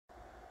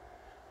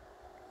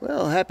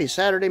Well, happy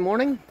Saturday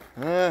morning.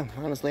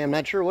 Honestly, I'm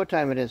not sure what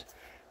time it is.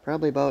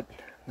 Probably about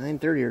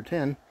 9:30 or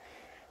 10.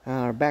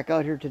 We're back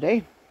out here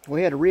today.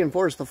 We had to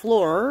reinforce the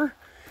floor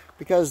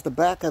because the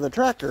back of the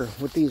tractor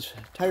with these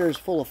tires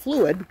full of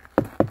fluid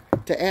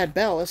to add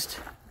ballast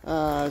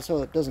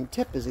so it doesn't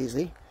tip as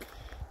easy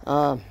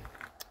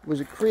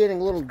was creating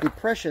little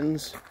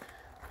depressions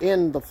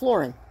in the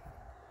flooring.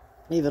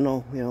 Even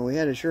though, we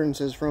had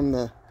assurances from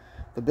the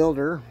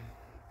builder.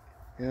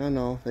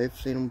 No, they've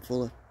seen them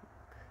full of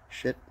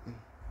shit.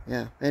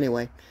 Yeah,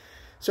 anyway,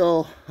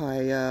 so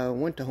I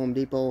went to Home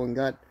Depot and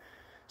got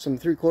some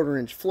 3/4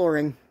 inch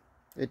flooring.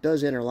 It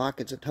does interlock.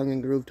 It's a tongue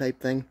and groove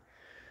type thing.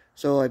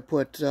 So I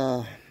put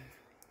a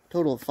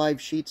total of 5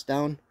 sheets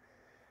down,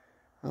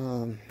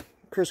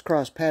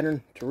 crisscross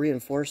pattern to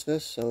reinforce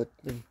this, so it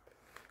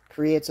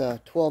creates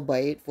a 12 by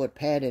 8 foot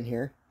pad in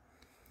here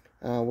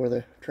where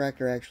the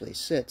tractor actually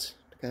sits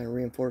to kind of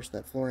reinforce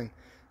that flooring.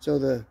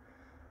 So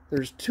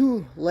there's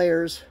 2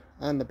 layers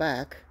on the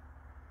back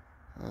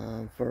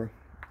for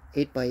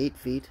 8 by 8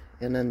 feet,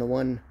 and then the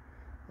one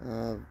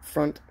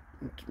front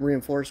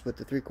reinforced with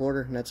the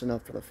 3/4, and that's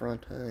enough for the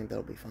front. I think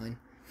that'll be fine.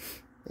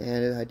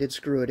 And I did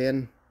screw it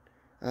in.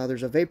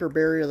 There's a vapor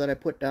barrier that I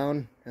put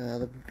down.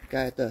 The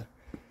guy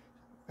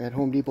at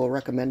Home Depot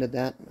recommended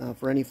that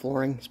for any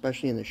flooring,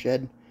 especially in the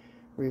shed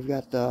where you've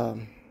got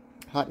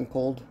hot and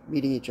cold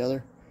meeting each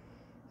other,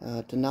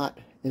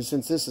 and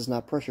since this is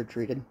not pressure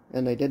treated,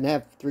 and they didn't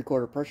have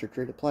 3/4 pressure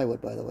treated plywood,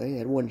 by the way. They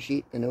had 1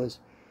 sheet and it was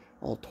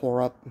all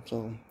tore up.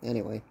 So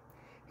anyway,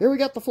 here we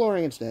got the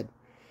flooring instead.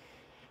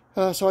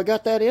 So I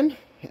got that in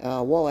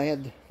while I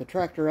had the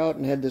tractor out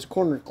and had this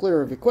corner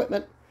clear of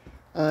equipment.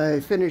 I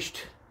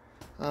finished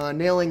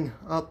nailing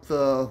up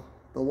the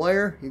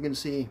wire. You can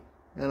see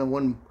kind of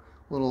one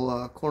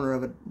little corner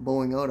of it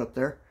bowing out up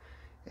there,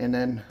 and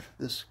then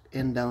this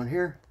end down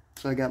here.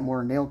 So I got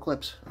more nail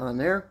clips on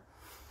there.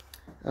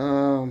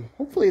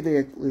 Hopefully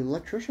the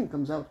electrician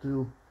comes out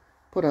to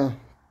put a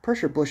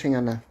pressure bushing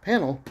on the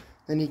panel.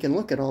 Then he can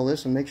look at all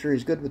this and make sure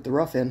he's good with the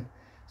rough end.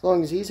 As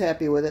long as he's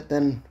happy with it,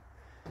 then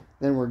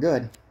we're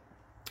good.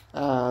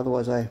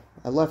 Otherwise, I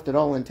left it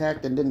all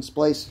intact and didn't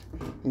splice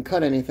and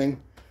cut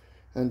anything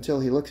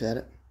until he looks at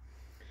it.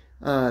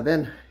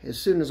 Then, as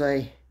soon as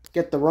I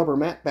get the rubber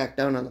mat back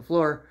down on the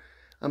floor,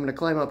 I'm going to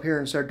climb up here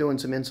and start doing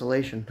some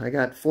insulation. I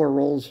got 4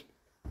 rolls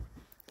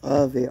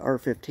of the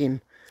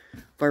R15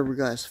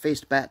 fiberglass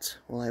faced bats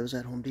while I was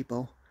at Home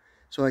Depot,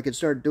 so I could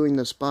start doing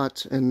the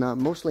spots, and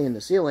mostly in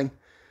the ceiling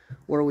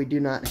where we do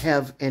not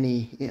have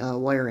any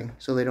wiring,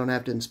 so they don't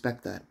have to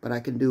inspect that. But I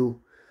can do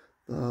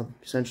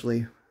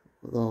essentially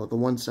the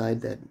one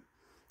side that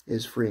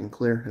is free and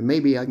clear, and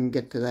maybe I can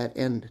get to that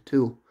end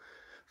too.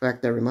 In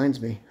fact, that reminds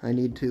me, I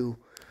need to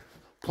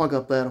plug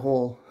up that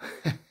hole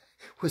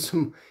with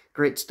some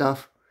great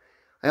stuff.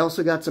 I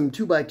also got some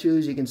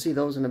 2x2s. You can see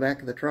those in the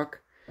back of the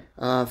truck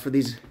for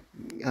these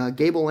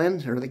gable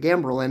ends, or the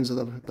gambrel ends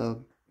of the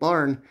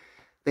barn.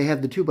 They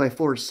have the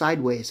 2x4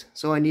 sideways,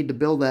 so I need to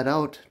build that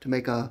out to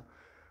make a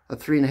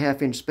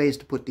 3.5 inch space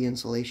to put the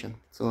insulation.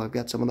 So I've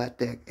got some of that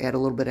to add a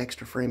little bit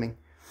extra framing,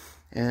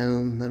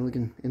 and then we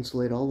can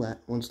insulate all that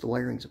once the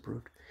wiring's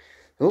approved.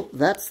 So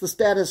that's the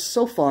status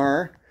so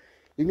far.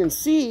 You can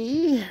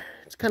see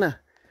it's kind of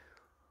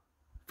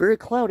very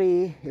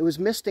cloudy. It was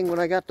misting when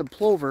I got to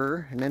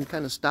Plover, and then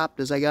kind of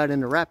stopped as I got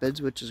into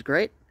Rapids, which is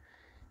great.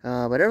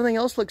 But everything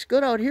else looks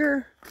good out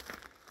here.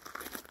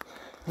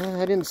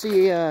 I didn't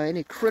see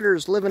any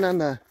critters living on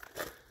the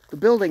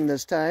building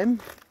this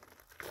time,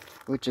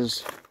 which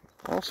is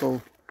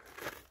also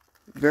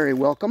very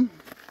welcome.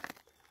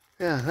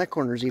 Yeah, that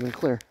corner's even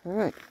clear. All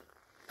right.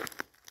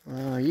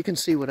 You can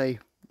see what I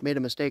made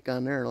a mistake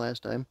on there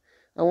last time.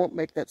 I won't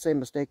make that same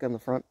mistake on the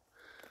front.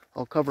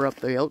 I'll cover up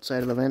the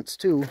outside of the vents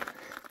too.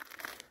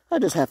 I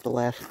just have to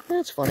laugh.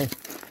 That's funny.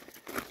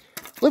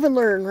 Live and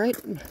learn, right?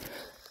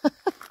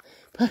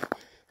 But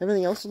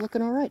everything else is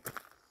looking all right.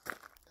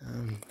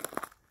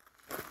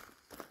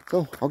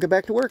 So I'll get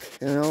back to work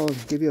and I'll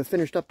give you a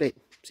finished update.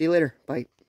 See you later. Bye.